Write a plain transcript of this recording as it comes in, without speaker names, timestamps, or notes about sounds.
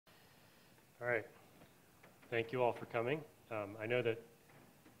All right. Thank you all for coming. I know that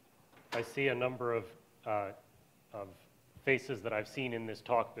I see a number of faces that I've seen in this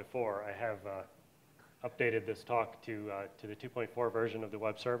talk before. I have updated this talk to the 2.4 version of the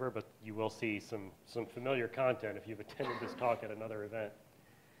web server, but you will see some familiar content if you've attended this talk at another event.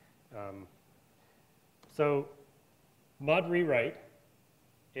 So mod rewrite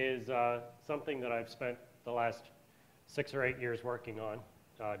is something that I've spent the last 6 or 8 years working on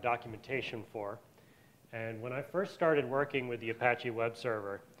documentation for. And when I first started working with the Apache web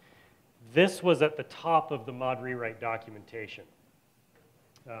server, this was at the top of the mod rewrite documentation.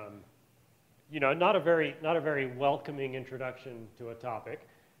 You know, not a very welcoming introduction to a topic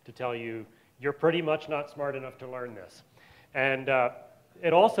to tell you you're pretty much not smart enough to learn this. And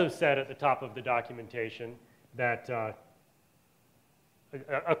it also said at the top of the documentation that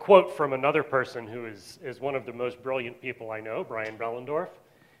a quote from another person who is one of the most brilliant people I know, Brian Bellendorf.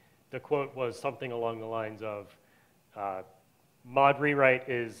 The quote was something along the lines of, mod rewrite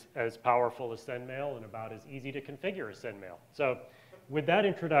is as powerful as sendmail and about as easy to configure as sendmail. So with that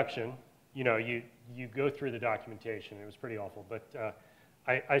introduction, you know, you go through the documentation. It was pretty awful. But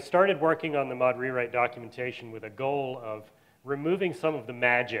I started working on the mod rewrite documentation with a goal of removing some of the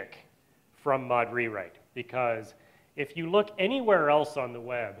magic from mod rewrite. Because if you look anywhere else on the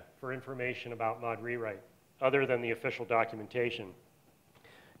web for information about mod rewrite, other than the official documentation,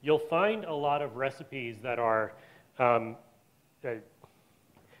 you'll find a lot of recipes that are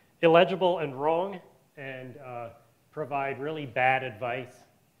illegible and wrong and provide really bad advice.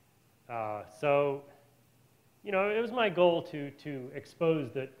 So, you know, it was my goal to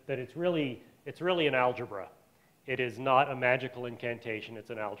expose that it's really an algebra. It is not a magical incantation, it's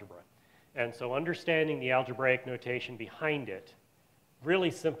an algebra. And so understanding the algebraic notation behind it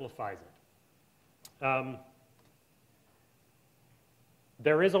really simplifies it.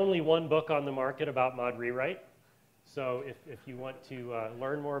 There is only one book on the market about mod rewrite. So if you want to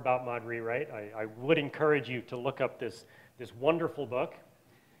learn more about mod rewrite, I would encourage you to look up this wonderful book.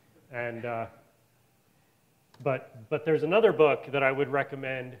 And, but there's another book that I would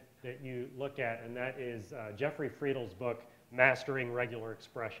recommend that you look at, and that is Jeffrey Friedel's book, Mastering Regular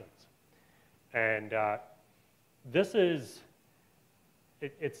Expressions. And this is,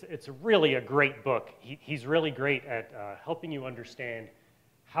 it's really a great book. He's really great at helping you understand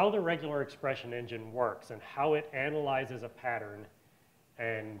how the regular expression engine works and how it analyzes a pattern.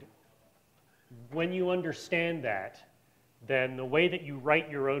 And when you understand that, then the way that you write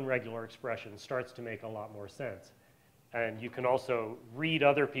your own regular expression starts to make a lot more sense. And you can also read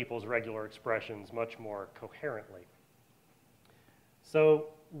other people's regular expressions much more coherently.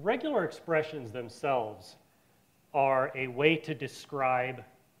 So regular expressions themselves are a way to describe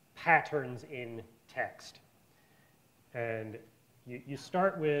patterns in text. And you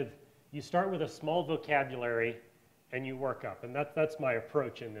start with a small vocabulary and you work up. And that's my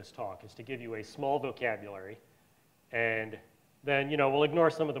approach in this talk, is to give you a small vocabulary. And then, you know, we'll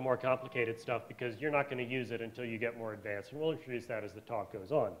ignore some of the more complicated stuff because you're not going to use it until you get more advanced. And we'll introduce that as the talk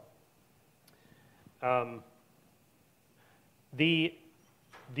goes on.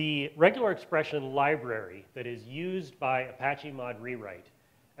 The regular expression library that is used by Apache mod rewrite,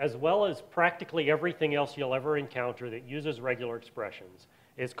 as well as practically everything else you'll ever encounter that uses regular expressions,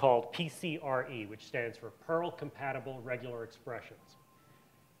 is called PCRE, which stands for Perl Compatible Regular Expressions.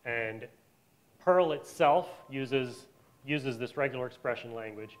 And Perl itself uses this regular expression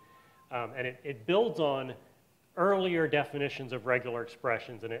language, and it builds on earlier definitions of regular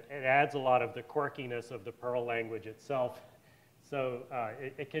expressions, and it adds a lot of the quirkiness of the Perl language itself. So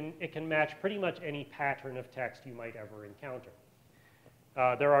it can match pretty much any pattern of text you might ever encounter.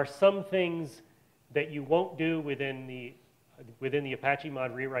 There are some things that you won't do within the Apache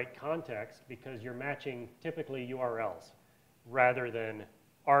mod rewrite context because you're matching typically URLs rather than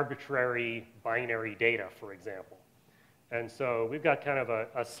arbitrary binary data, for example. And so we've got kind of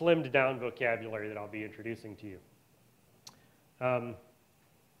a slimmed down vocabulary that I'll be introducing to you.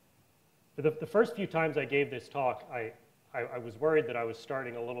 The first few times I gave this talk, I was worried that I was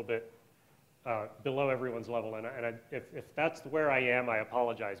starting a little bit below everyone's level, and if that's where I am, I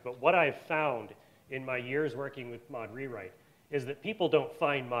apologize. But what I've found in my years working with mod rewrite is that people don't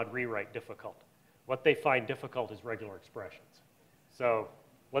find mod rewrite difficult. What they find difficult is regular expressions. So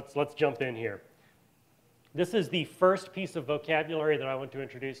let's jump in here. This is the first piece of vocabulary that I want to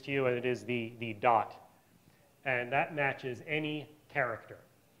introduce to you, and it is the dot. And that matches any character.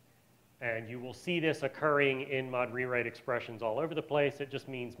 And you will see this occurring in mod rewrite expressions all over the place. It just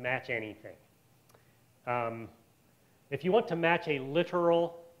means match anything. If you want to match a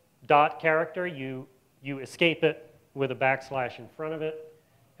literal dot character, you escape it with a backslash in front of it,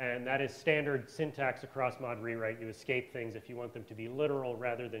 And that is standard syntax across mod rewrite. You escape things if you want them to be literal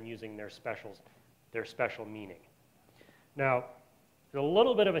rather than using their special meaning. Now, there's a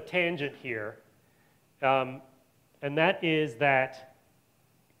little bit of a tangent here, and that is that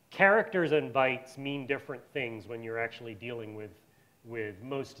characters and bytes mean different things when you're actually dealing with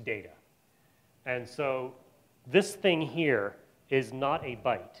most data. And so this thing here is not a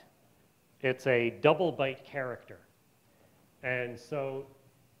byte. It's a double byte character. And so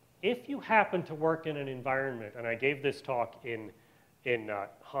if you happen to work in an environment, and I gave this talk in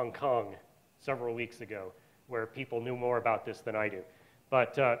Hong Kong several weeks ago, where people knew more about this than I do.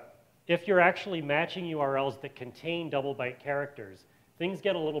 But if you're actually matching URLs that contain double byte characters, things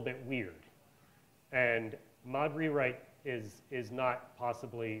get a little bit weird. And mod rewrite is not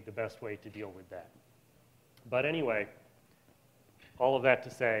possibly the best way to deal with that. But anyway, all of that to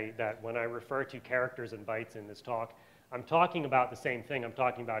say that when I refer to characters and bytes in this talk, I'm talking about the same thing. I'm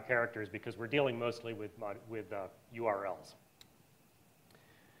talking about characters because we're dealing mostly with URLs.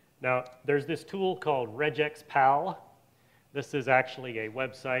 Now, there's this tool called regexpal. This is actually a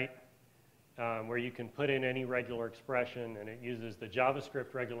website where you can put in any regular expression, and it uses the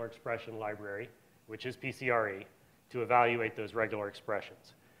JavaScript regular expression library, which is PCRE, to evaluate those regular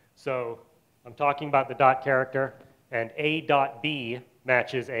expressions. So I'm talking about the dot character, and A.B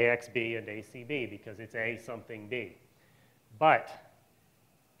matches AXB and ACB because it's A something B. But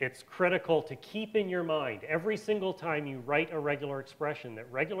it's critical to keep in your mind every single time you write a regular expression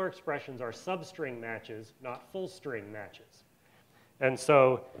that regular expressions are substring matches, not full string matches. And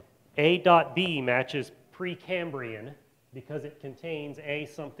so A.B matches Precambrian because it contains A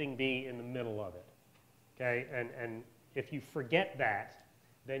something B in the middle of it. Okay? And if you forget that,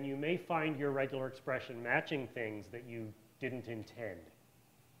 then you may find your regular expression matching things that you didn't intend.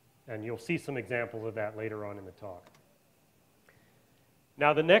 And you'll see some examples of that later on in the talk.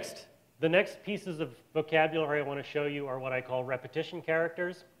 Now, the next pieces of vocabulary I want to show you are what I call repetition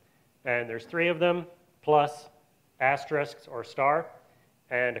characters. And there's 3 of them, plus, asterisks or star,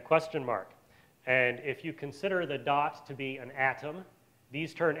 and a question mark. And if you consider the dot to be an atom,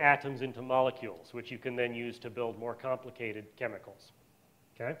 these turn atoms into molecules, which you can then use to build more complicated chemicals.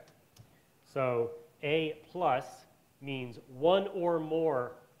 Okay? So A plus means one or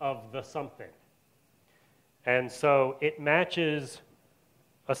more of the something. And so it matches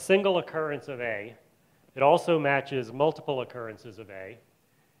a single occurrence of A. It also matches multiple occurrences of A.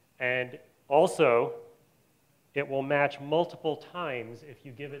 And also, it will match multiple times if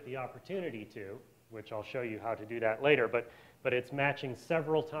you give it the opportunity to, which I'll show you how to do that later, but it's matching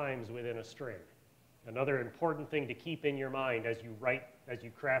several times within a string. Another important thing to keep in your mind as you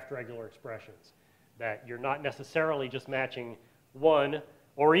craft regular expressions, that you're not necessarily just matching one,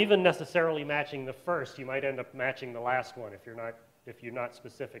 or even necessarily matching the first. You might end up matching the last one if you're not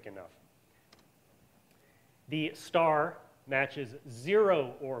specific enough. The star matches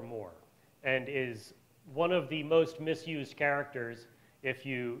 0 or more and is one of the most misused characters if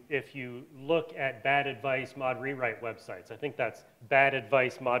you look at bad advice mod rewrite websites. I think that's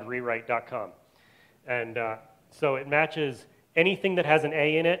badadvicemodrewrite.com. And so it matches anything that has an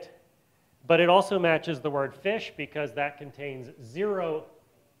A in it, but it also matches the word fish because that contains 0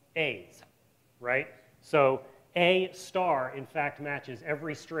 A's, right? So A star, in fact, matches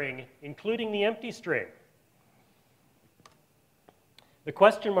every string, including the empty string. The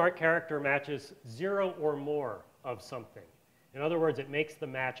question mark character matches 0 or more of something. In other words, it makes the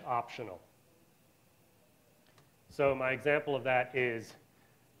match optional. So my example of that is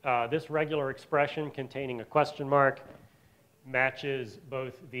this regular expression containing a question mark matches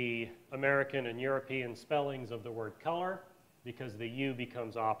both the American and European spellings of the word color because the U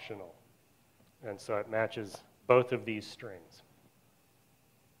becomes optional. And so it matches both of these strings.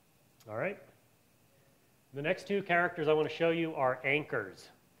 All right? The next 2 characters I want to show you are anchors.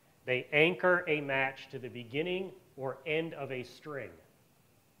 They anchor a match to the beginning or end of a string.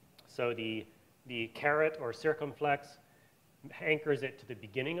 So the caret or circumflex anchors it to the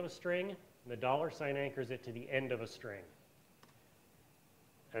beginning of a string, and the $ anchors it to the end of a string.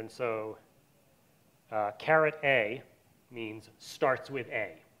 And so caret A means starts with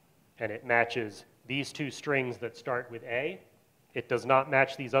A, and it matches these 2 strings that start with A. It does not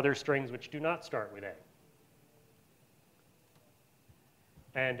match these other strings which do not start with A.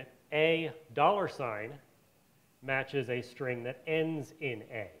 And A $ matches a string that ends in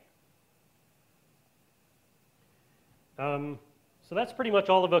A. So that's pretty much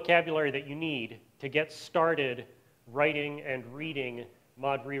all the vocabulary that you need to get started writing and reading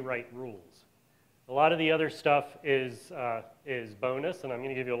mod rewrite rules. A lot of the other stuff is bonus, and I'm going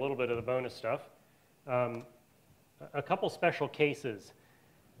to give you a little bit of the bonus stuff. A couple special cases.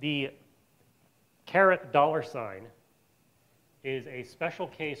 The caret dollar sign is a special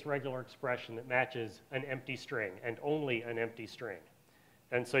case regular expression that matches an empty string and only an empty string.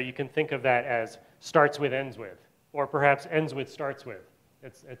 And so you can think of that as starts with, ends with, or perhaps ends with, starts with.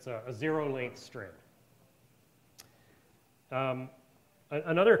 It's a zero-length string.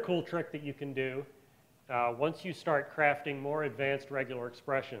 Another cool trick that you can do once you start crafting more advanced regular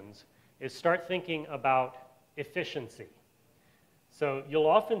expressions is start thinking about efficiency. So you'll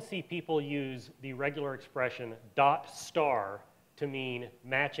often see people use the regular expression dot star to mean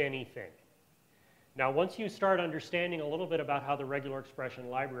match anything. Now, once you start understanding a little bit about how the regular expression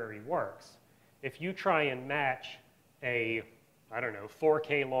library works, if you try and match a, I don't know,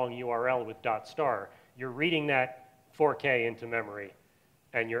 4K long URL with dot star, you're reading that 4K into memory,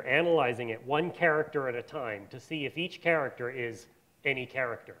 and you're analyzing it one character at a time to see if each character is any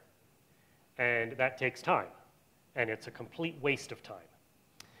character. And that takes time, and it's a complete waste of time.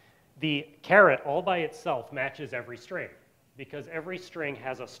 The caret all by itself matches every string, because every string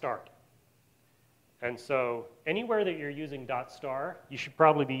has a start. And so anywhere that you're using dot star, you should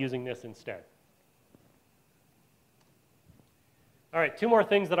probably be using this instead. All right, two more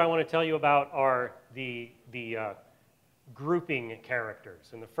things that I want to tell you about are the grouping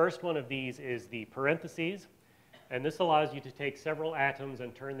characters. And the first one of these is the parentheses. And this allows you to take several atoms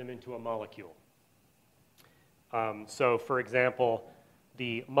and turn them into a molecule. So for example,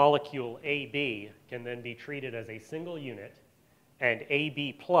 the molecule AB can then be treated as a single unit, and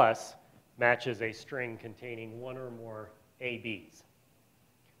AB plus matches a string containing one or more ABs.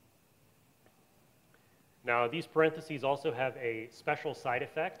 Now, these parentheses also have a special side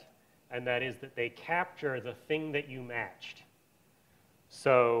effect, and that is that they capture the thing that you matched.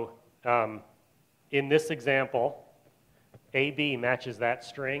 So in this example, AB matches that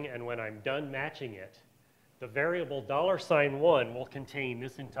string, and when I'm done matching it, the variable $1 will contain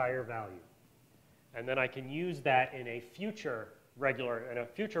this entire value. And then I can use that in a future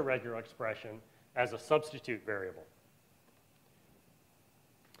regular expression as a substitute variable.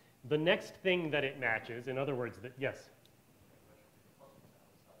 The next thing that it matches, in other words, yes?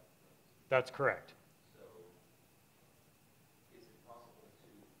 That's correct. So is it possible to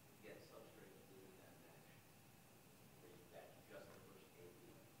get substrate including that match, where you match just the first AB,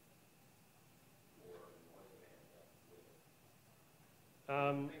 or more than end up with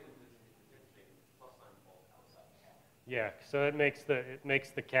yeah, so it makes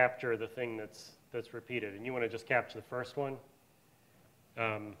the capture the thing that's repeated, and you want to just capture the first one.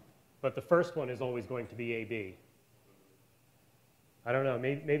 But the first one is always going to be AB. I don't know,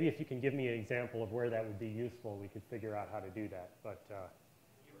 maybe if you can give me an example of where that would be useful, we could figure out how to do that. But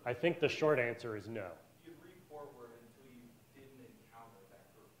I think the short answer is no. You'd read forward until you didn't encounter that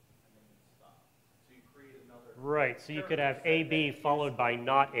group, and then you'd stop. So you create another. Right, so you could have AB followed by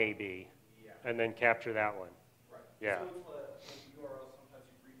not AB, yeah, and then capture that one. right. Yeah. So it's a URL, sometimes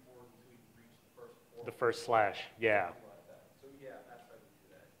you read forward until you reach the first four. The first slash, yeah. Something like that. So yeah, that's how you do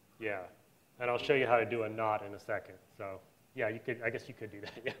that. Yeah, and I'll show you how to do a not in a second. So yeah, I guess you could do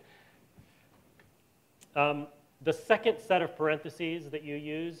that, yeah. The second set of parentheses that you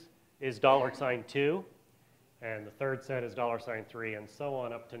use is $2, and the third set is $3, and so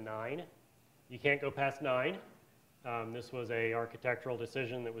on up to 9. You can't go past 9. This was an architectural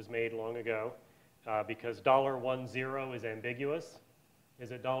decision that was made long ago because $10 is ambiguous.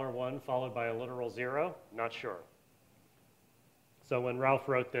 Is it $1 followed by a literal 0? Not sure. So when Ralph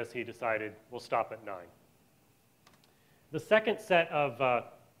wrote this, he decided we'll stop at 9. The second set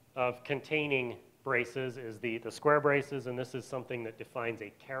of containing braces is the square braces, and this is something that defines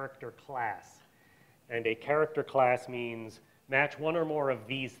a character class. And a character class means match one or more of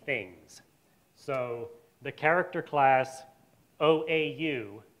these things. So the character class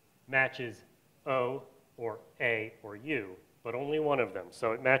OAU matches O or A or U, but only one of them.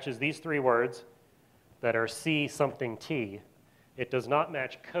 So it matches these three words that are C something T. It does not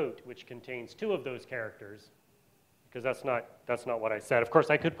match coat, which contains two of those characters, because that's not what I said. Of course,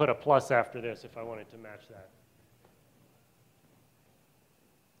 I could put a plus after this if I wanted to match that.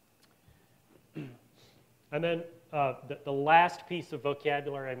 And then the last piece of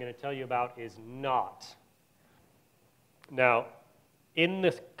vocabulary I'm going to tell you about is not. Now, in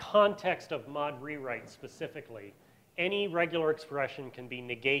this context of mod rewrite specifically, any regular expression can be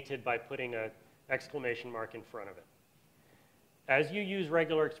negated by putting an exclamation mark in front of it. As you use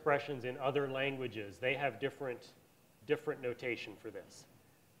regular expressions in other languages, they have different notation for this.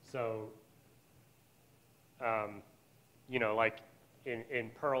 So, you know, like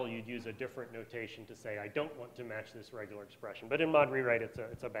in Perl, you'd use a different notation to say, I don't want to match this regular expression. But in mod rewrite, it's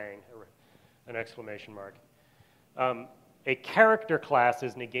a bang, or an exclamation mark. a character class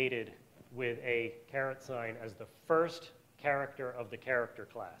is negated with a caret sign as the first character of the character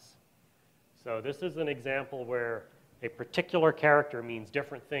class. So this is an example where a particular character means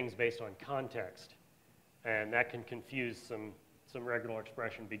different things based on context, and that can confuse some regular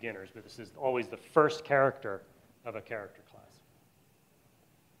expression beginners, but this is always the first character of a character class.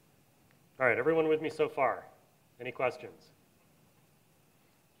 All right, everyone with me so far? Any questions?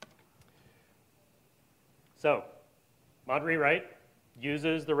 So, mod rewrite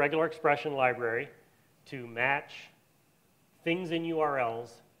uses the regular expression library to match things in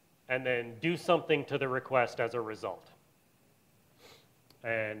URLs and then do something to the request as a result.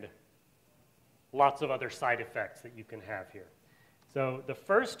 And lots of other side effects that you can have here. So the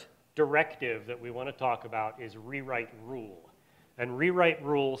first directive that we want to talk about is rewrite rule. And rewrite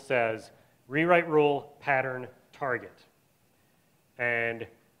rule says, rewrite rule pattern target. And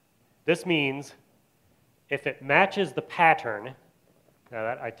this means if it matches the pattern, now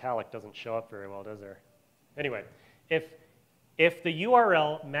that italic doesn't show up very well, does there? Anyway, if the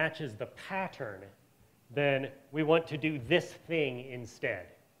URL matches the pattern, then we want to do this thing instead.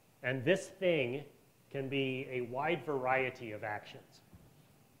 And this thing can be a wide variety of actions.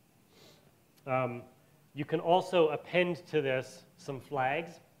 You can also append to this some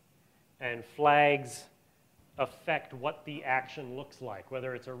flags, and flags affect what the action looks like,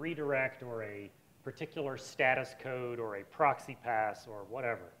 whether it's a redirect or a particular status code or a proxy pass or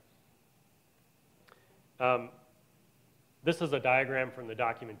whatever. This is a diagram from the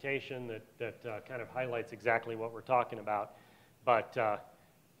documentation that kind of highlights exactly what we're talking about. But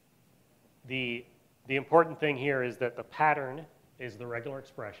the important thing here is that the pattern is the regular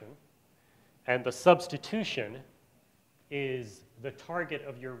expression, and the substitution is the target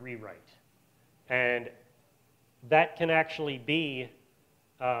of your rewrite. And that can actually be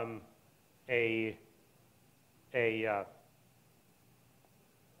a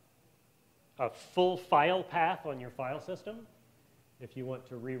full file path on your file system if you want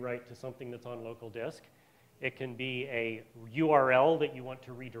to rewrite to something that's on local disk. It can be a URL that you want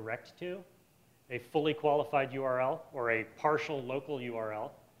to redirect to, a fully qualified URL, or a partial local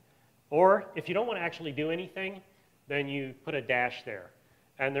URL. Or if you don't want to actually do anything, then you put a dash there.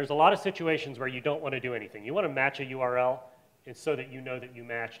 And there's a lot of situations where you don't want to do anything. You want to match a URL so that you know that you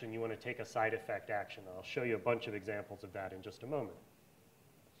matched and you want to take a side effect action. I'll show you a bunch of examples of that in just a moment.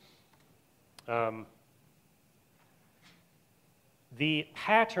 The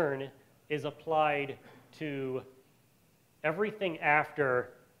pattern is applied to everything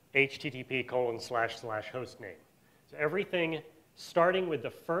after http://hostname. So everything starting with the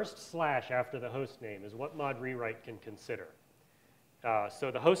first slash after the hostname is what mod rewrite can consider.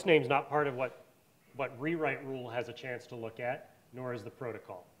 So the hostname is not part of what rewrite rule has a chance to look at, nor is the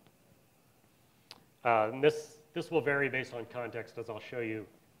protocol. And this will vary based on context, as I'll show you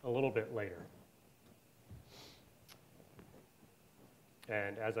a little bit later.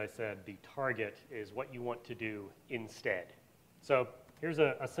 And as I said, the target is what you want to do instead. So here's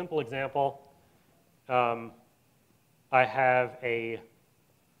a simple example. I have a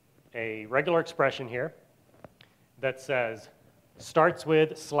regular expression here that says, starts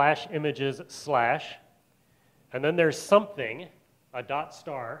with /images/, and then there's something, a dot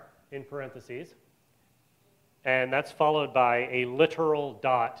star in parentheses, and that's followed by a literal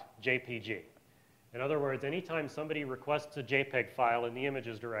 .jpg. In other words, anytime somebody requests a JPEG file in the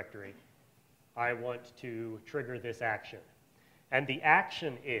images directory, I want to trigger this action. And the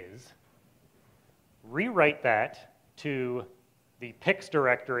action is rewrite that to the pics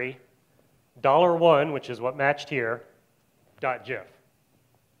directory, $1, which is what matched here, .gif.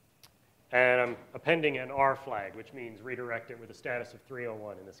 And I'm appending an R flag, which means redirect it with a status of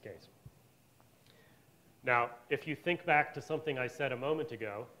 301 in this case. Now, if you think back to something I said a moment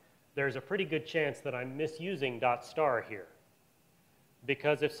ago, there's a pretty good chance that I'm misusing .star here.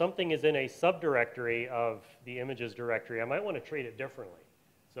 Because if something is in a subdirectory of the images directory, I might want to treat it differently.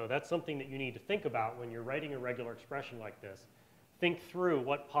 So that's something that you need to think about when you're writing a regular expression like this. Think through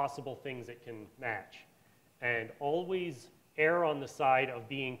what possible things it can match. And always err on the side of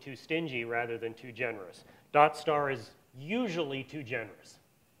being too stingy rather than too generous. .star is usually too generous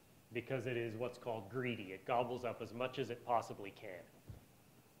because it is what's called greedy. It gobbles up as much as it possibly can.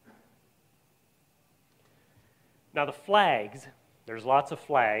 Now the flags, there's lots of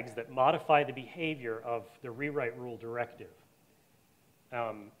flags that modify the behavior of the rewrite rule directive.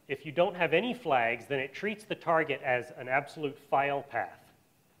 If you don't have any flags, then it treats the target as an absolute file path.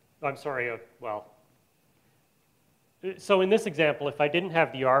 I'm sorry, so in this example, if I didn't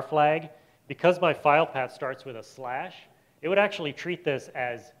have the R flag, because my file path starts with a /, it would actually treat this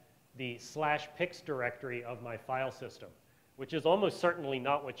as the /pics directory of my file system. which is almost certainly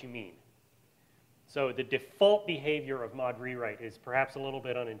not what you mean. So the default behavior of mod rewrite is perhaps a little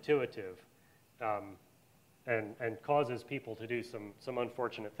bit unintuitive and causes people to do some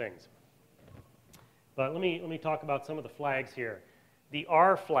unfortunate things. But let me talk about some of the flags here. The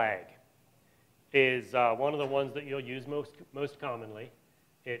R flag is one of the ones that you'll use most commonly.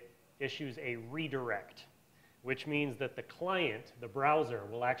 It issues a redirect, which means that the client, the browser,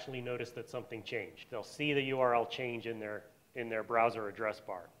 will actually notice that something changed. They'll see the URL change in their browser address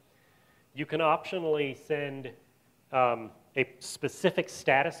bar. You can optionally send a specific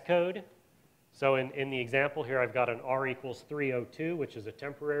status code. So in the example here, I've got an R equals 302, which is a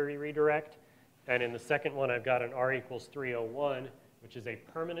temporary redirect. And in the second one, I've got an R equals 301, which is a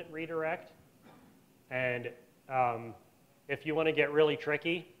permanent redirect. And if you want to get really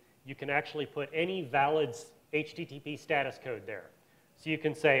tricky, you can actually put any valid HTTP status code there. So you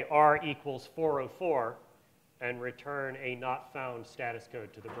can say R equals 404 and return a not found status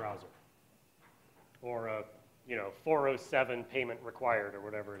code to the browser. Or a 407 payment required or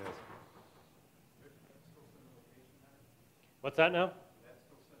whatever it is. What's that now?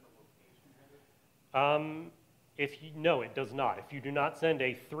 No, it does not. If you do not send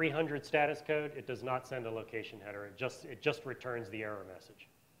a 300 status code, it does not send a location header. It just returns the error message.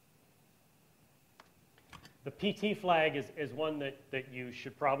 The PT flag is one that you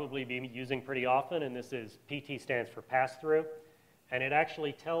should probably be using pretty often, and this is PT stands for pass-through, and it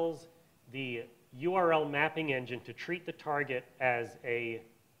actually tells the URL mapping engine to treat the target as a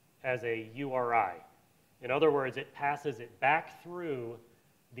URI. In other words, it passes it back through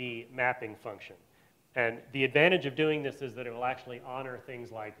the mapping function. And the advantage of doing this is that it will actually honor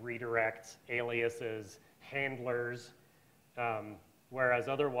things like redirects, aliases, handlers, whereas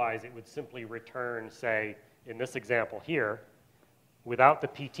otherwise it would simply return, say, in this example here, without the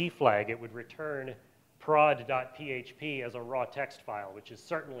PT flag, it would return prod.php as a raw text file, which is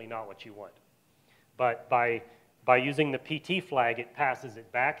certainly not what you want. But by using the PT flag, it passes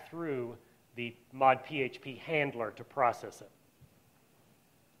it back through the mod PHP handler to process it.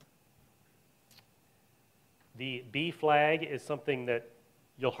 The B flag is something that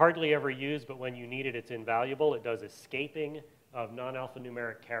you'll hardly ever use, but when you need it, it's invaluable. It does escaping of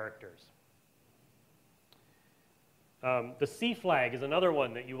non-alphanumeric characters. The C flag is another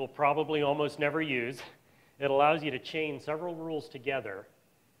one that you will probably almost never use. It allows you to chain several rules together,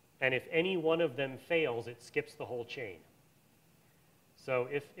 and if any one of them fails, it skips the whole chain. So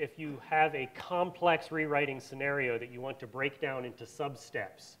if you have a complex rewriting scenario that you want to break down into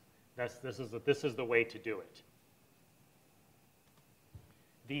sub-steps, this is the way to do it.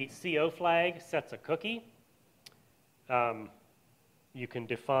 The CO flag sets a cookie. You can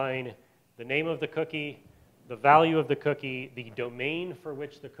define the name of the cookie, the value of the cookie, the domain for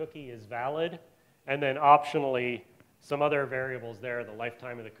which the cookie is valid, and then optionally some other variables there, the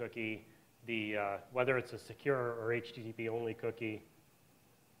lifetime of the cookie, whether it's a secure or HTTP only cookie.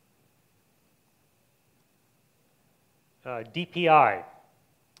 DPI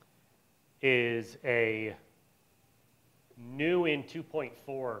is a new in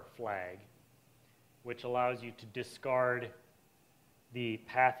 2.4 flag, which allows you to discard the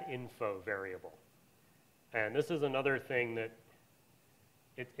path info variable. And this is another thing that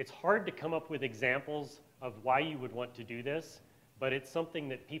it's hard to come up with examples of why you would want to do this, but it's something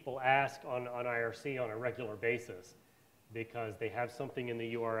that people ask on IRC on a regular basis because they have something in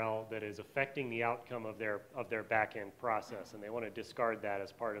the URL that is affecting the outcome of their back-end process, and they want to discard that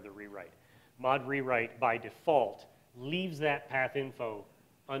as part of the rewrite. Mod rewrite, by default, leaves that path info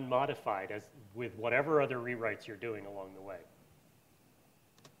unmodified with whatever other rewrites you're doing along the way.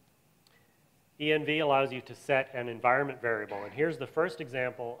 env allows you to set an environment variable, and here's the first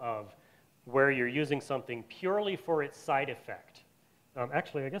example of where you're using something purely for its side effect.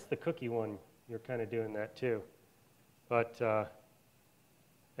 Actually, I guess the cookie one, you're kind of doing that too. But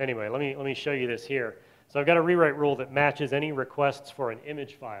anyway, let me show you this here. So I've got a rewrite rule that matches any requests for an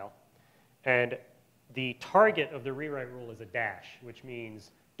image file. And the target of the rewrite rule is a dash, which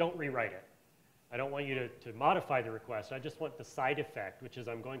means don't rewrite it. I don't want you to modify the request. I just want the side effect, which is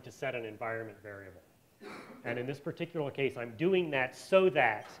I'm going to set an environment variable. And in this particular case, I'm doing that so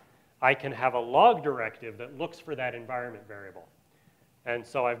that I can have a log directive that looks for that environment variable. And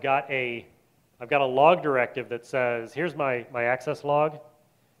so I've got a log directive that says, here's my access log,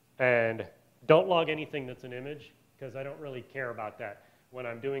 and don't log anything that's an image, because I don't really care about that. When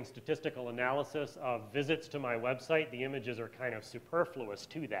I'm doing statistical analysis of visits to my website, the images are kind of superfluous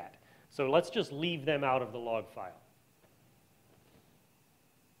to that. So let's just leave them out of the log file.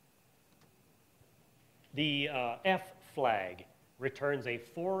 The F flag returns a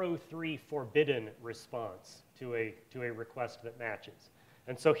 403 forbidden response to a request that matches.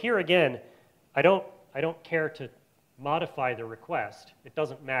 And so here again, I don't care to modify the request. It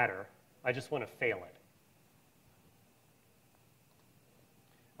doesn't matter. I just want to fail it.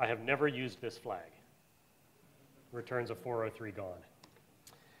 I have never used this flag. Returns a 403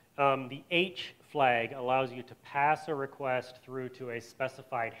 gone. The H flag allows you to pass a request through to a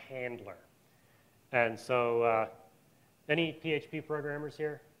specified handler. And so, any PHP programmers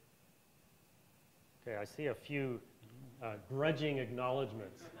here? Okay, I see a few grudging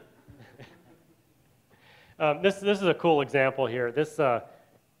acknowledgments. This is a cool example here. This,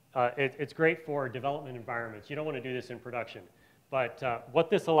 it's great for development environments. You don't want to do this in production. But what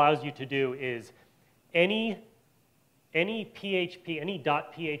this allows you to do is any PHP, any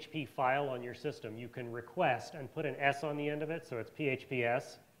 .php file on your system, you can request and put an S on the end of it, so it's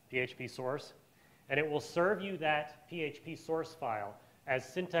PHPS, PHP source, and it will serve you that PHP source file as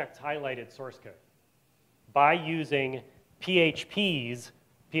syntax highlighted source code by using PHP's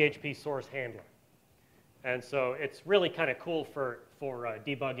PHP source handler. And so it's really kind of cool for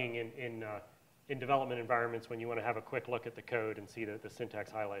debugging in development environments when you want to have a quick look at the code and see the syntax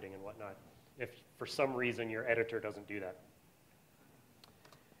highlighting and whatnot, if for some reason your editor doesn't do that.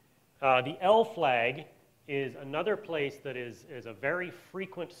 The L flag is another place that is a very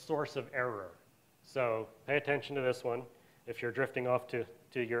frequent source of error. So pay attention to this one if you're drifting off to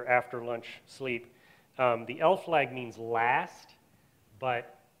your after lunch sleep. The L flag means last,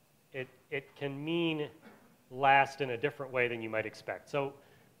 but it can mean last in a different way than you might expect. So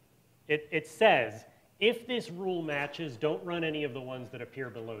it says, if this rule matches, don't run any of the ones that appear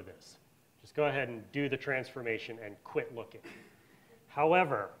below this. Just go ahead and do the transformation and quit looking.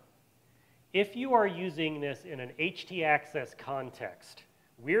 However, if you are using this in an htaccess context,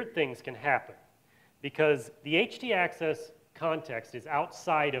 weird things can happen because the htaccess context is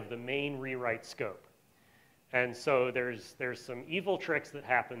outside of the main rewrite scope. And so there's some evil tricks that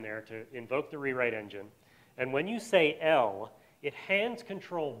happen there to invoke the rewrite engine. And when you say L, it hands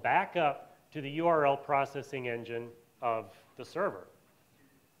control back up to the URL processing engine of the server,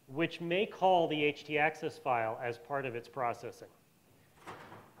 which may call the htaccess file as part of its processing.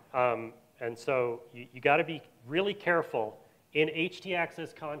 And so you got to be really careful in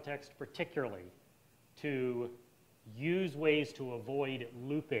htaccess context particularly to use ways to avoid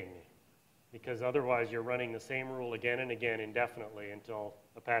looping, because otherwise you're running the same rule again and again indefinitely until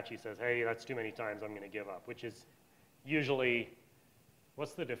Apache says, hey, that's too many times, I'm going to give up, which is usually,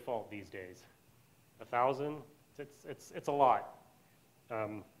 what's the default these days? 1,000? It's a lot.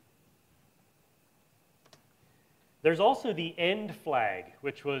 There's also the end flag,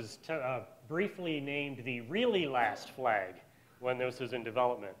 which was briefly named the really last flag when this was in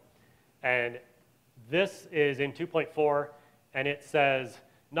development. And this is in 2.4, and it says,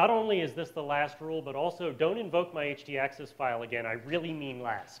 not only is this the last rule, but also don't invoke my htaccess file again. I really mean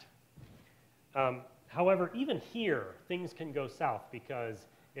last. However, even here, things can go south because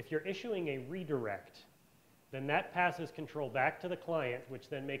if you're issuing a redirect, then that passes control back to the client, which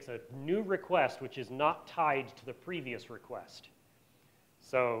then makes a new request which is not tied to the previous request.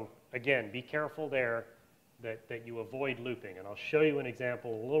 So again, be careful there that you avoid looping. And I'll show you an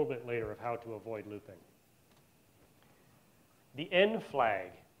example a little bit later of how to avoid looping. The end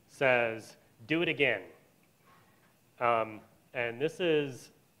flag says, do it again. And this is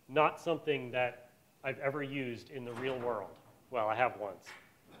not something that I've ever used in the real world. Well, I have once,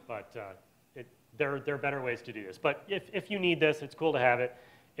 but there are better ways to do this. But if you need this, it's cool to have it.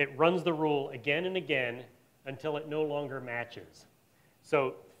 It runs the rule again and again until it no longer matches.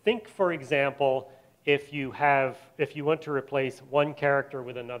 So think, for example, if you want to replace one character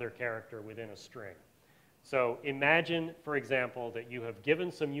with another character within a string. So imagine, for example, that you have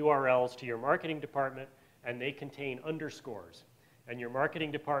given some URLs to your marketing department and they contain underscores. And your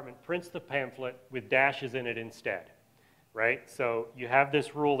marketing department prints the pamphlet with dashes in it instead, right? So you have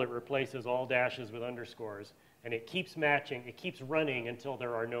this rule that replaces all dashes with underscores, and it keeps matching, it keeps running until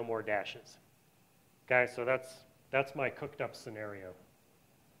there are no more dashes. Okay, so that's my cooked up scenario.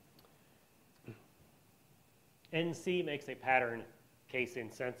 NC makes a pattern case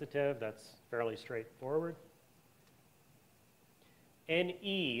insensitive. That's fairly straightforward.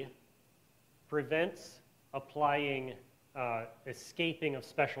 NE prevents applying escaping of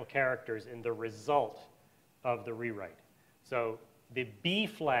special characters in the result of the rewrite. So the B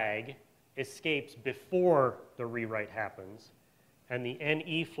flag escapes before the rewrite happens, and the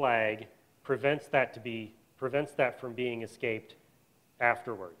NE flag prevents that from being escaped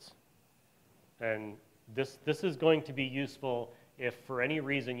afterwards. And this is going to be useful if for any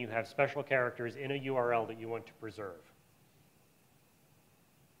reason you have special characters in a URL that you want to preserve.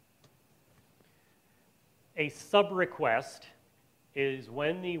 A sub-request is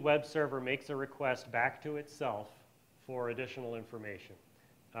when the web server makes a request back to itself for additional information.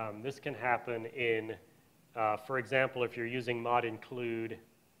 This can happen in, for example, if you're using mod include. Is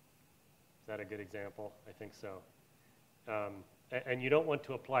that a good example? I think so. And you don't want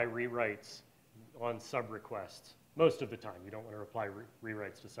to apply rewrites on sub-requests. Most of the time, you don't want to apply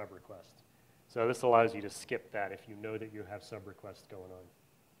rewrites to sub-requests. So this allows you to skip that if you know that you have sub-requests going on.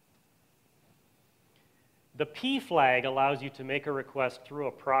 The P flag allows you to make a request through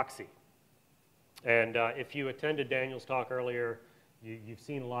a proxy. And if you attended Daniel's talk earlier, you've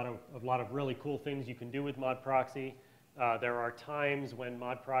seen a lot of really cool things you can do with mod proxy. There are times when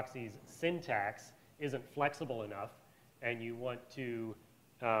mod proxy's syntax isn't flexible enough, and you want to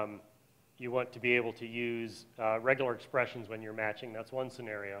be able to use regular expressions when you're matching. That's one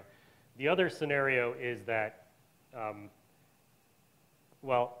scenario. The other scenario is that,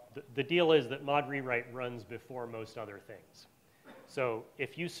 well, the deal is that mod rewrite runs before most other things. So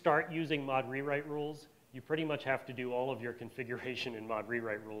if you start using mod rewrite rules, you pretty much have to do all of your configuration in mod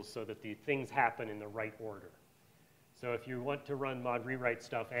rewrite rules so that the things happen in the right order. So if you want to run mod rewrite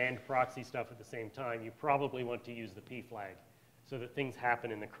stuff and proxy stuff at the same time, you probably want to use the P flag so that things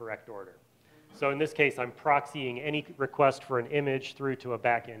happen in the correct order. So in this case, I'm proxying any request for an image through to a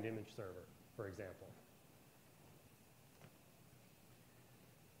back-end image server, for example.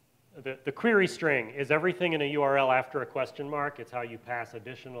 The query string is everything in a URL after a question mark. It's how you pass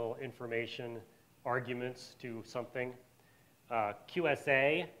additional information, arguments to something.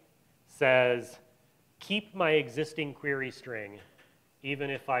 QSA says, keep my existing query string even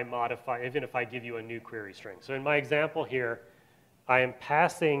if I give you a new query string. So in my example here, I am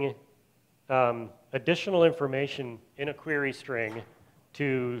passing additional information in a query string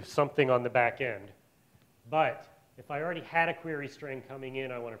to something on the back end. But if I already had a query string coming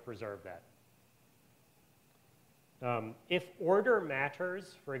in, I want to preserve that. If order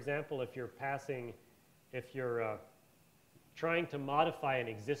matters, for example, if you're trying to modify an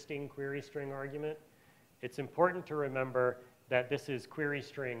existing query string argument, it's important to remember that this is query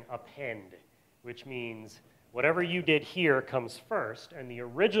string append, which means whatever you did here comes first, and the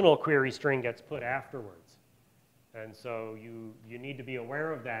original query string gets put afterwards. And so you need to be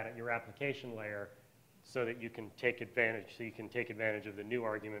aware of that at your application layer so that you can take advantage of the new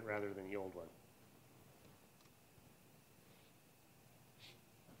argument rather than the old one.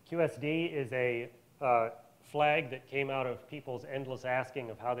 QSD is a flag that came out of people's endless asking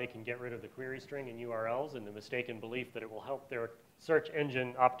of how they can get rid of the query string in URLs and the mistaken belief that it will help their search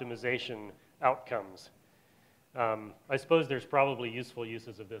engine optimization outcomes. I suppose there's probably useful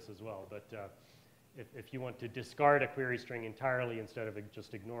uses of this as well, but if you want to discard a query string entirely instead of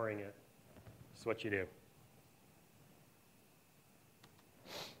just ignoring it, that's what you do.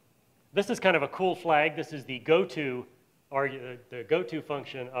 This is kind of a cool flag. This is the go-to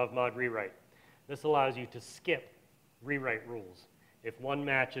function of mod rewrite. This allows you to skip rewrite rules. If one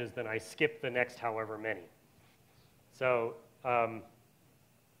matches, then I skip the next however many. So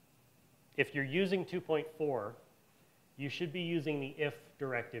if you're using 2.4, you should be using the if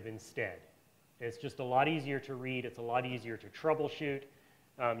directive instead. It's just a lot easier to read. It's a lot easier to troubleshoot.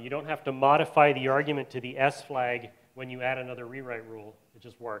 You don't have to modify the argument to the S flag when you add another rewrite rule. It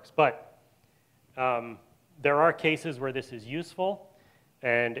just works. But there are cases where this is useful.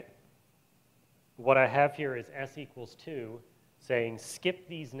 And what I have here is S equals 2 saying skip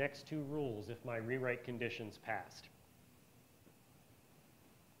these next two rules if my rewrite condition's passed.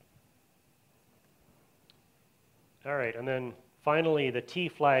 All right, and then finally, the T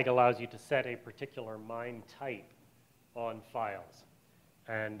flag allows you to set a particular MIME type on files.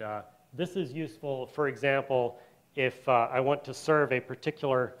 And this is useful, for example, if I want to serve a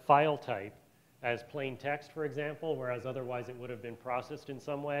particular file type as plain text, for example, whereas otherwise it would have been processed in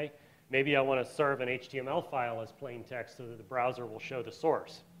some way. Maybe I want to serve an HTML file as plain text so that the browser will show the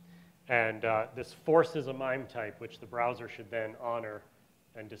source. And this forces a MIME type, which the browser should then honor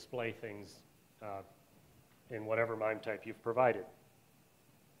and display things in whatever MIME type you've provided.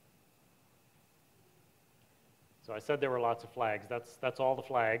 So I said there were lots of flags. That's all the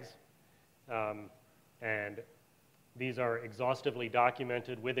flags. And these are exhaustively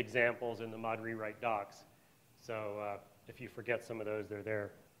documented with examples in the mod rewrite docs. So if you forget some of those, they're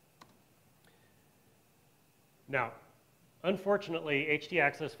there. Now, unfortunately,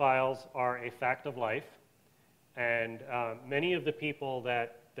 htaccess files are a fact of life. And many of the people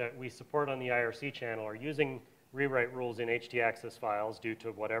that we support on the IRC channel are using rewrite rules in htaccess files due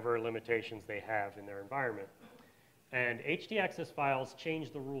to whatever limitations they have in their environment. And htaccess files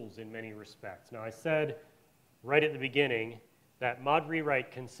change the rules in many respects. Now, I said right at the beginning that mod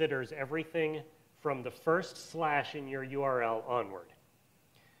rewrite considers everything from the first slash in your URL onward.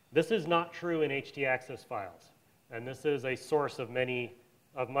 This is not true in htaccess files, and this is a source of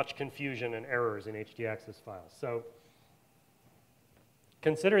much confusion and errors in htaccess files. So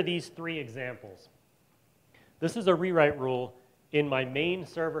consider these three examples. This is a rewrite rule in my main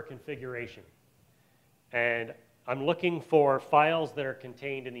server configuration, and I'm looking for files that are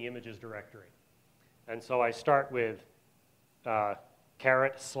contained in the images directory. And so I start with /images.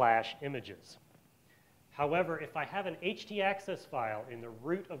 However, if I have an htaccess file in the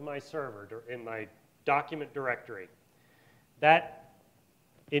root of my server, in my document directory, that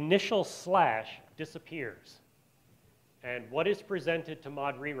initial slash disappears. And what is presented to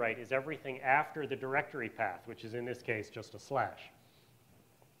mod rewrite is everything after the directory path, which is in this case just a slash.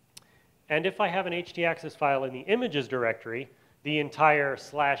 And if I have an htaccess file in the images directory, the entire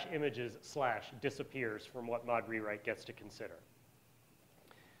 /images/ disappears from what mod rewrite gets to consider.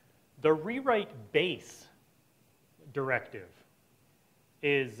 The rewrite base directive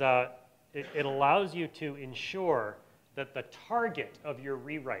is, it allows you to ensure that the target of your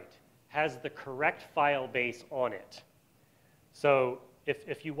rewrite has the correct file base on it. So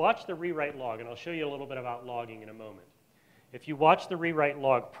if you watch the rewrite log, and I'll show you a little bit about logging in a moment, if you watch the rewrite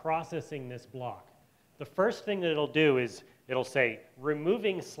log processing this block, the first thing that it'll do is it'll say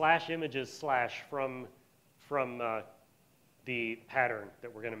removing /images/ from the pattern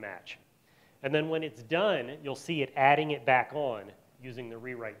that we're going to match. And then when it's done, you'll see it adding it back on using the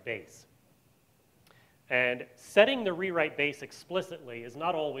rewrite base. And setting the rewrite base explicitly is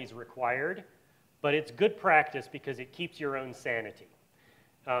not always required, but it's good practice because it keeps your own sanity.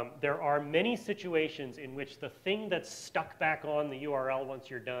 There are many situations in which the thing that's stuck back on the URL once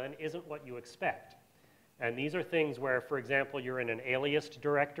you're done isn't what you expect. And these are things where, for example, you're in an aliased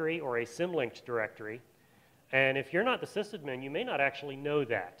directory or a symlinked directory. And if you're not the sysadmin, you may not actually know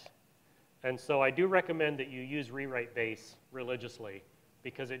that. And so I do recommend that you use rewrite base religiously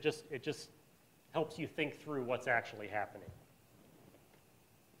because it just helps you think through what's actually happening.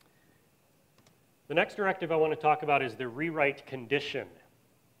 The next directive I want to talk about is the rewrite condition.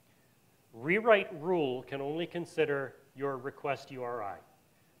 Rewrite rule can only consider your request URI.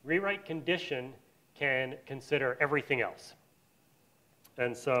 Rewrite condition can consider everything else.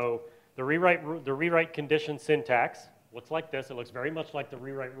 And so the rewrite condition syntax looks like this. It looks very much like the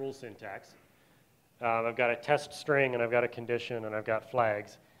rewrite rule syntax. I've got a test string, and I've got a condition, and I've got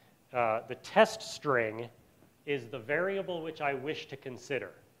flags. The test string is the variable which I wish to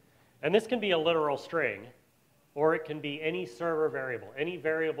consider. And this can be a literal string, or it can be any server variable, any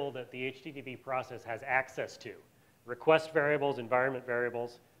variable that the HTTP process has access to. Request variables, environment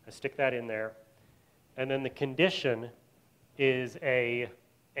variables, I stick that in there. And then the condition is a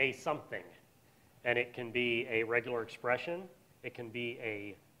something. And it can be a regular expression, it can be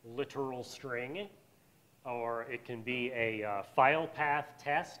a literal string, or it can be a file path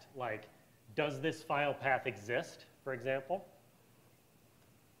test, like does this file path exist, for example.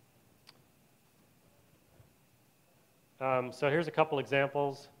 So here's a couple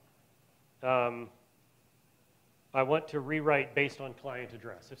examples. I want to rewrite based on client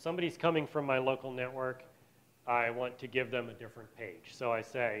address. If somebody's coming from my local network, I want to give them a different page. So I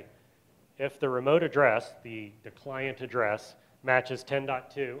say, if the remote address, the client address, matches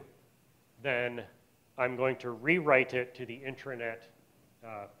 10.2, then I'm going to rewrite it to the intranet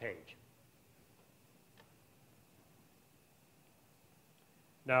page.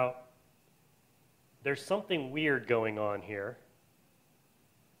 Now, there's something weird going on here,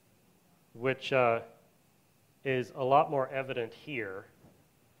 which is a lot more evident here,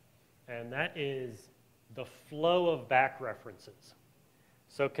 and that is the flow of back references.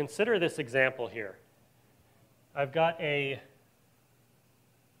 So consider this example here. I've got I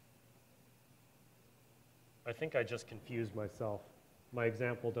think I just confused myself. My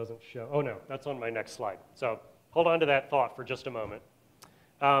example doesn't show. Oh no, that's on my next slide. So hold on to that thought for just a moment.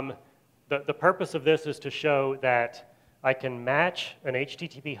 The purpose of this is to show that I can match an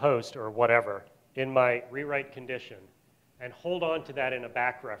HTTP host or whatever in my rewrite condition and hold on to that in a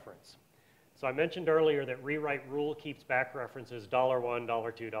back reference. So I mentioned earlier that rewrite rule keeps back references $1, $2,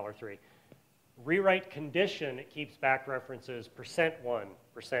 $3. Rewrite condition, it keeps back references %1,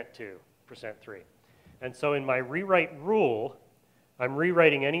 %2, %3. And so in my rewrite rule, I'm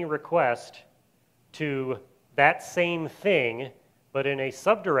rewriting any request to that same thing, but in a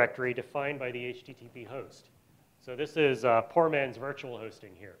subdirectory defined by the HTTP host. So this is poor man's virtual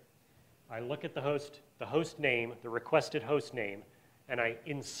hosting here. I look at the host name, the requested host name, and I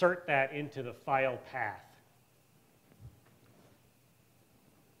insert that into the file path.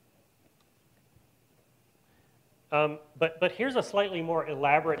 But here's a slightly more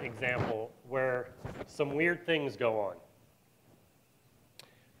elaborate example where some weird things go on.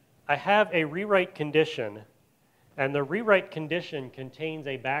 I have a rewrite condition, and the rewrite condition contains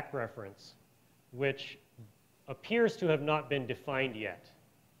a back reference which appears to have not been defined yet.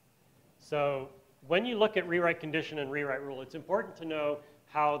 So when you look at rewrite condition and rewrite rule, it's important to know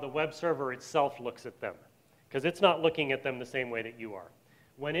how the web server itself looks at them, because it's not looking at them the same way that you are.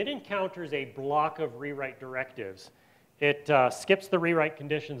 When it encounters a block of rewrite directives, it skips the rewrite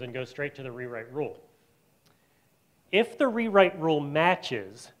conditions and goes straight to the rewrite rule. If the rewrite rule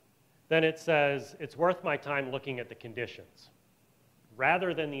matches, then it says it's worth my time looking at the conditions,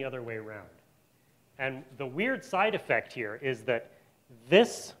 rather than the other way around. And the weird side effect here is that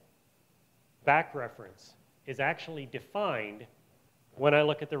this back reference is actually defined when I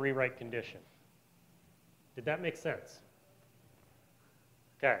look at the rewrite condition. Did that make sense?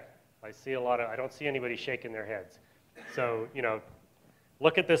 Okay, I don't see anybody shaking their heads. So,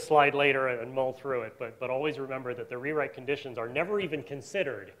 look at this slide later and mull through it, but always remember that the rewrite conditions are never even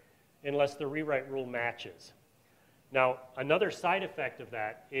considered unless the rewrite rule matches. Now, another side effect of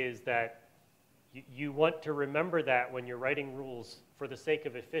that is that you want to remember that when you're writing rules for the sake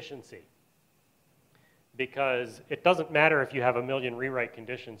of efficiency, because it doesn't matter if you have a million rewrite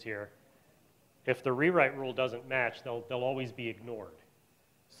conditions here. If the rewrite rule doesn't match, they'll always be ignored.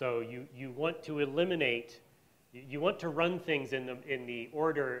 So you want to eliminate, you want to run things in the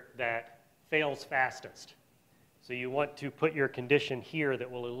order that fails fastest. So you want to put your condition here that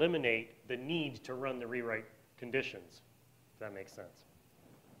will eliminate the need to run the rewrite conditions. If that makes sense.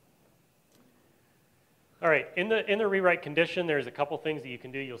 All right, in the rewrite condition, there's a couple things that you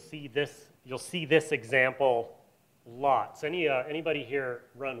can do. You'll see this example lots. Anybody here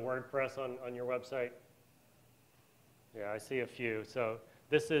run WordPress on your website? Yeah, I see a few. So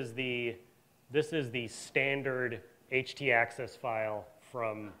this is the standard htaccess file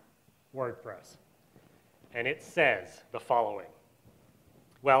from WordPress. And it says the following.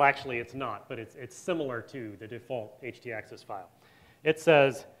 Well, actually, it's not, but it's similar to the default htaccess file. It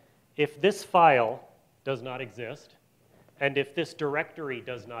says, if this file does not exist, and if this directory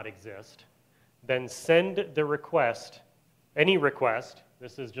does not exist, then send the request, any request,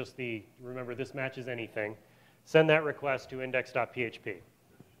 this is just remember this matches anything, send that request to index.php.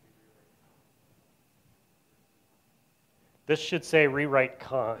 This should say rewrite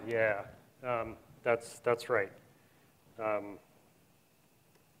con, yeah, that's right.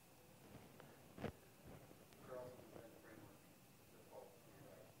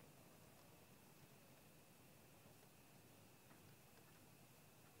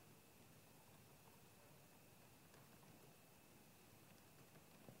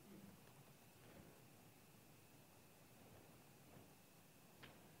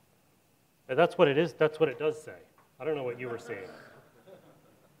 And that's what it is. That's what it does say. I don't know what you were saying.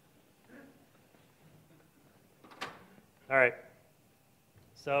 All right.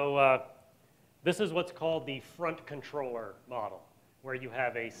 So this is what's called the front controller model, where you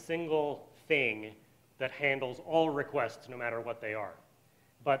have a single thing that handles all requests no matter what they are.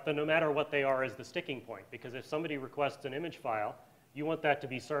 But the no matter what they are is the sticking point, because if somebody requests an image file, you want that to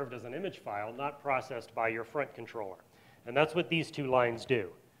be served as an image file, not processed by your front controller. And that's what these two lines do.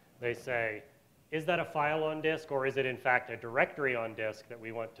 They say, is that a file on disk, or is it in fact a directory on disk that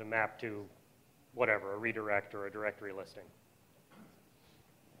we want to map to whatever, a redirect or a directory listing?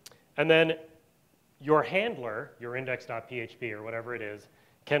 And then your handler, your index.php or whatever it is,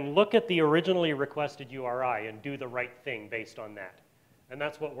 can look at the originally requested URI and do the right thing based on that. And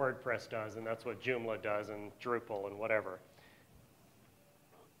that's what WordPress does, and that's what Joomla does, and Drupal, and whatever.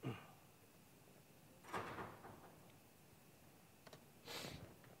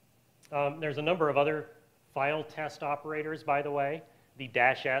 There's a number of other file test operators, by the way. The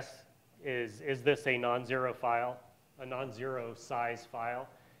 -s is this a non-zero file, a non-zero size file?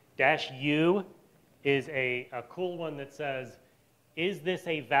 -u is a cool one that says, is this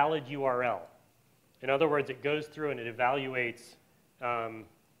a valid URL? In other words, it goes through and it evaluates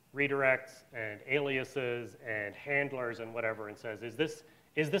redirects and aliases and handlers and whatever, and says, is this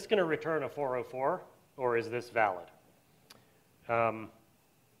going to return a 404, or is this valid?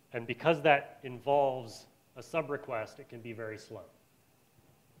 And because that involves a sub request, it can be very slow.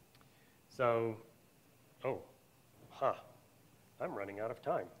 So, I'm running out of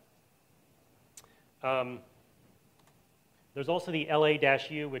time. There's also the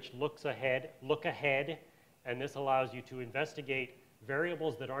LA-U, which look ahead, and this allows you to investigate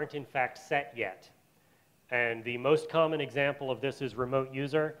variables that aren't in fact set yet. And the most common example of this is remote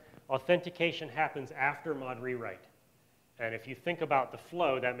user. Authentication happens after mod rewrite. And if you think about the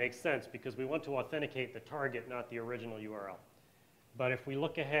flow, that makes sense because we want to authenticate the target, not the original URL. But if we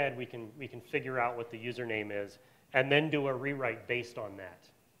look ahead, we can figure out what the username is and then do a rewrite based on that.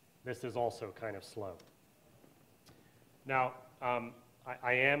 This is also kind of slow. Now,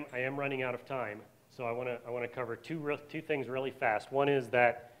 I am running out of time, so I want to cover two things really fast. One is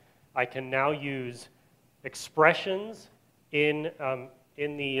that I can now use expressions in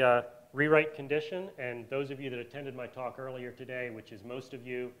the rewrite condition, and those of you that attended my talk earlier today, which is most of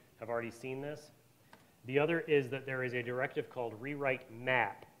you, have already seen this. The other is that there is a directive called rewrite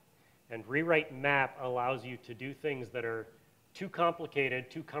map, and rewrite map allows you to do things that are too complicated,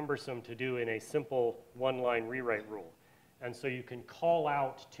 too cumbersome to do in a simple one-line rewrite rule. And so you can call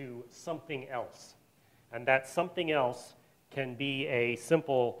out to something else, and that something else can be a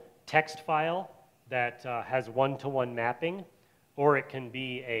simple text file that has one-to-one mapping, or it can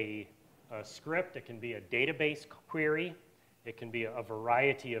be a script, it can be a database query, it can be a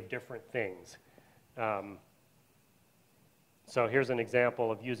variety of different things. So here's an example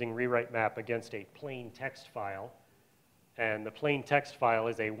of using rewrite map against a plain text file. And the plain text file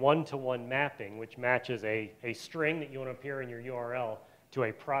is a one-to-one mapping, which matches a string that you want to appear in your URL to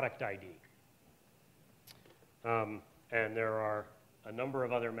a product ID. And there are a number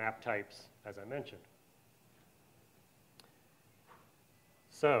of other map types, as I mentioned.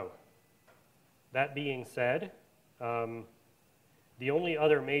 So, that being said, the only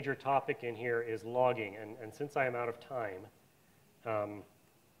other major topic in here is logging. And since I am out of time, I'm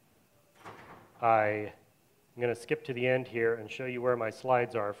going to skip to the end here and show you where my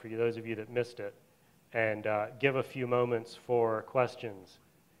slides are for those of you that missed it, and give a few moments for questions.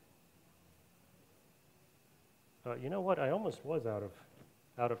 You know what? I almost was out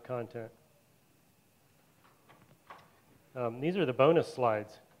of content. These are the bonus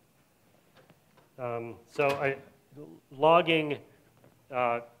slides. Logging,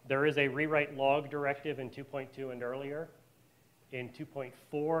 there is a rewrite log directive in 2.2 and earlier. In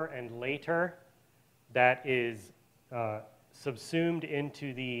 2.4 and later, that is subsumed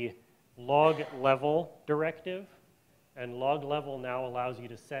into the log level directive, and log level now allows you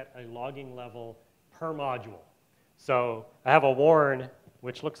to set a logging level per module. So I have a warn,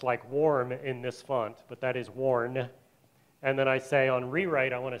 which looks like warm in this font, but that is warn. And then I say on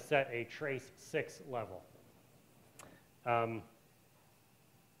rewrite, I want to set a trace 6 level. And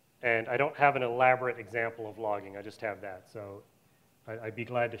I don't have an elaborate example of logging, I just have that. So I'd be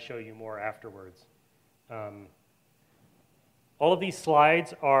glad to show you more afterwards. All of these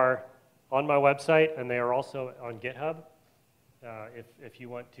slides are on my website, and they are also on GitHub. If you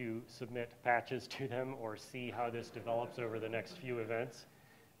want to submit patches to them or see how this develops over the next few events.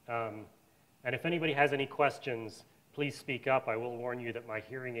 And if anybody has any questions, please speak up. I will warn you that my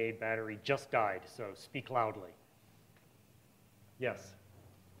hearing aid battery just died, so speak loudly. Yes?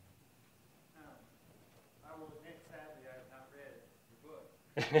 I will admit, sadly, I have not read your book.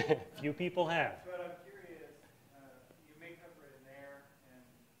 Few people have. But I'm curious, you may cover it in there, and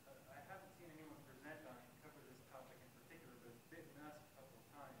I haven't seen anyone present on it, cover this topic in particular, but it's bitten us a couple of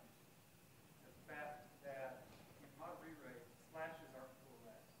times. The fact that in mod rewrite, slashes aren't full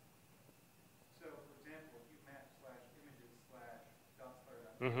less. So, for example, if you map /images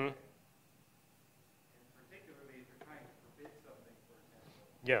 /.star.jpg, and particularly if you're trying to forbid something, for example,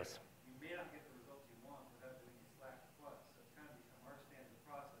 Yes. you may not get the results you want without doing a /plus. So it's kind of become our standard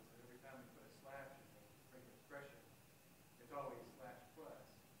process that every time we put a slash in a regular expression, it's always /plus,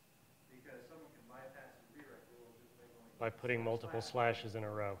 because someone can bypass the rewrite rule just by going By putting multiple slashes in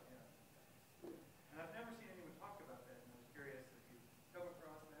a row. Yeah. And I've never seen anyone talk about that, and I was curious if you come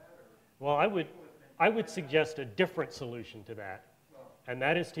across that, or Well, I would suggest a different solution to that, and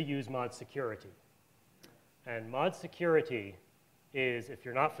that is to use mod security. And mod security is, if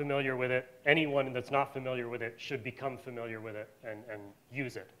you're not familiar with it, anyone that's not familiar with it should become familiar with it and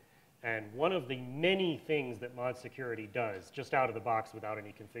use it. And one of the many things that mod security does, just out of the box without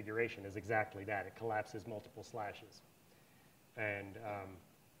any configuration, is exactly that. It collapses multiple slashes. And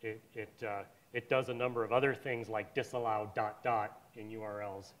it does a number of other things like disallow ... in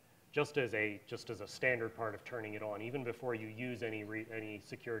URLs, just as a standard part of turning it on, even before you use any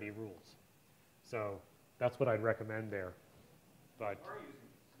security rules. So that's what I'd recommend there. But,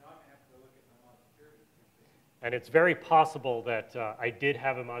 and it's very possible that I did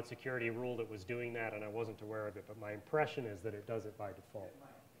have a mod security rule that was doing that, and I wasn't aware of it, but my impression is that it does it by default.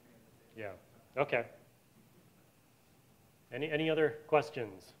 Yeah, okay. Any other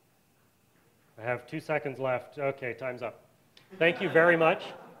questions? I have 2 seconds left. Okay, time's up. Thank you very much.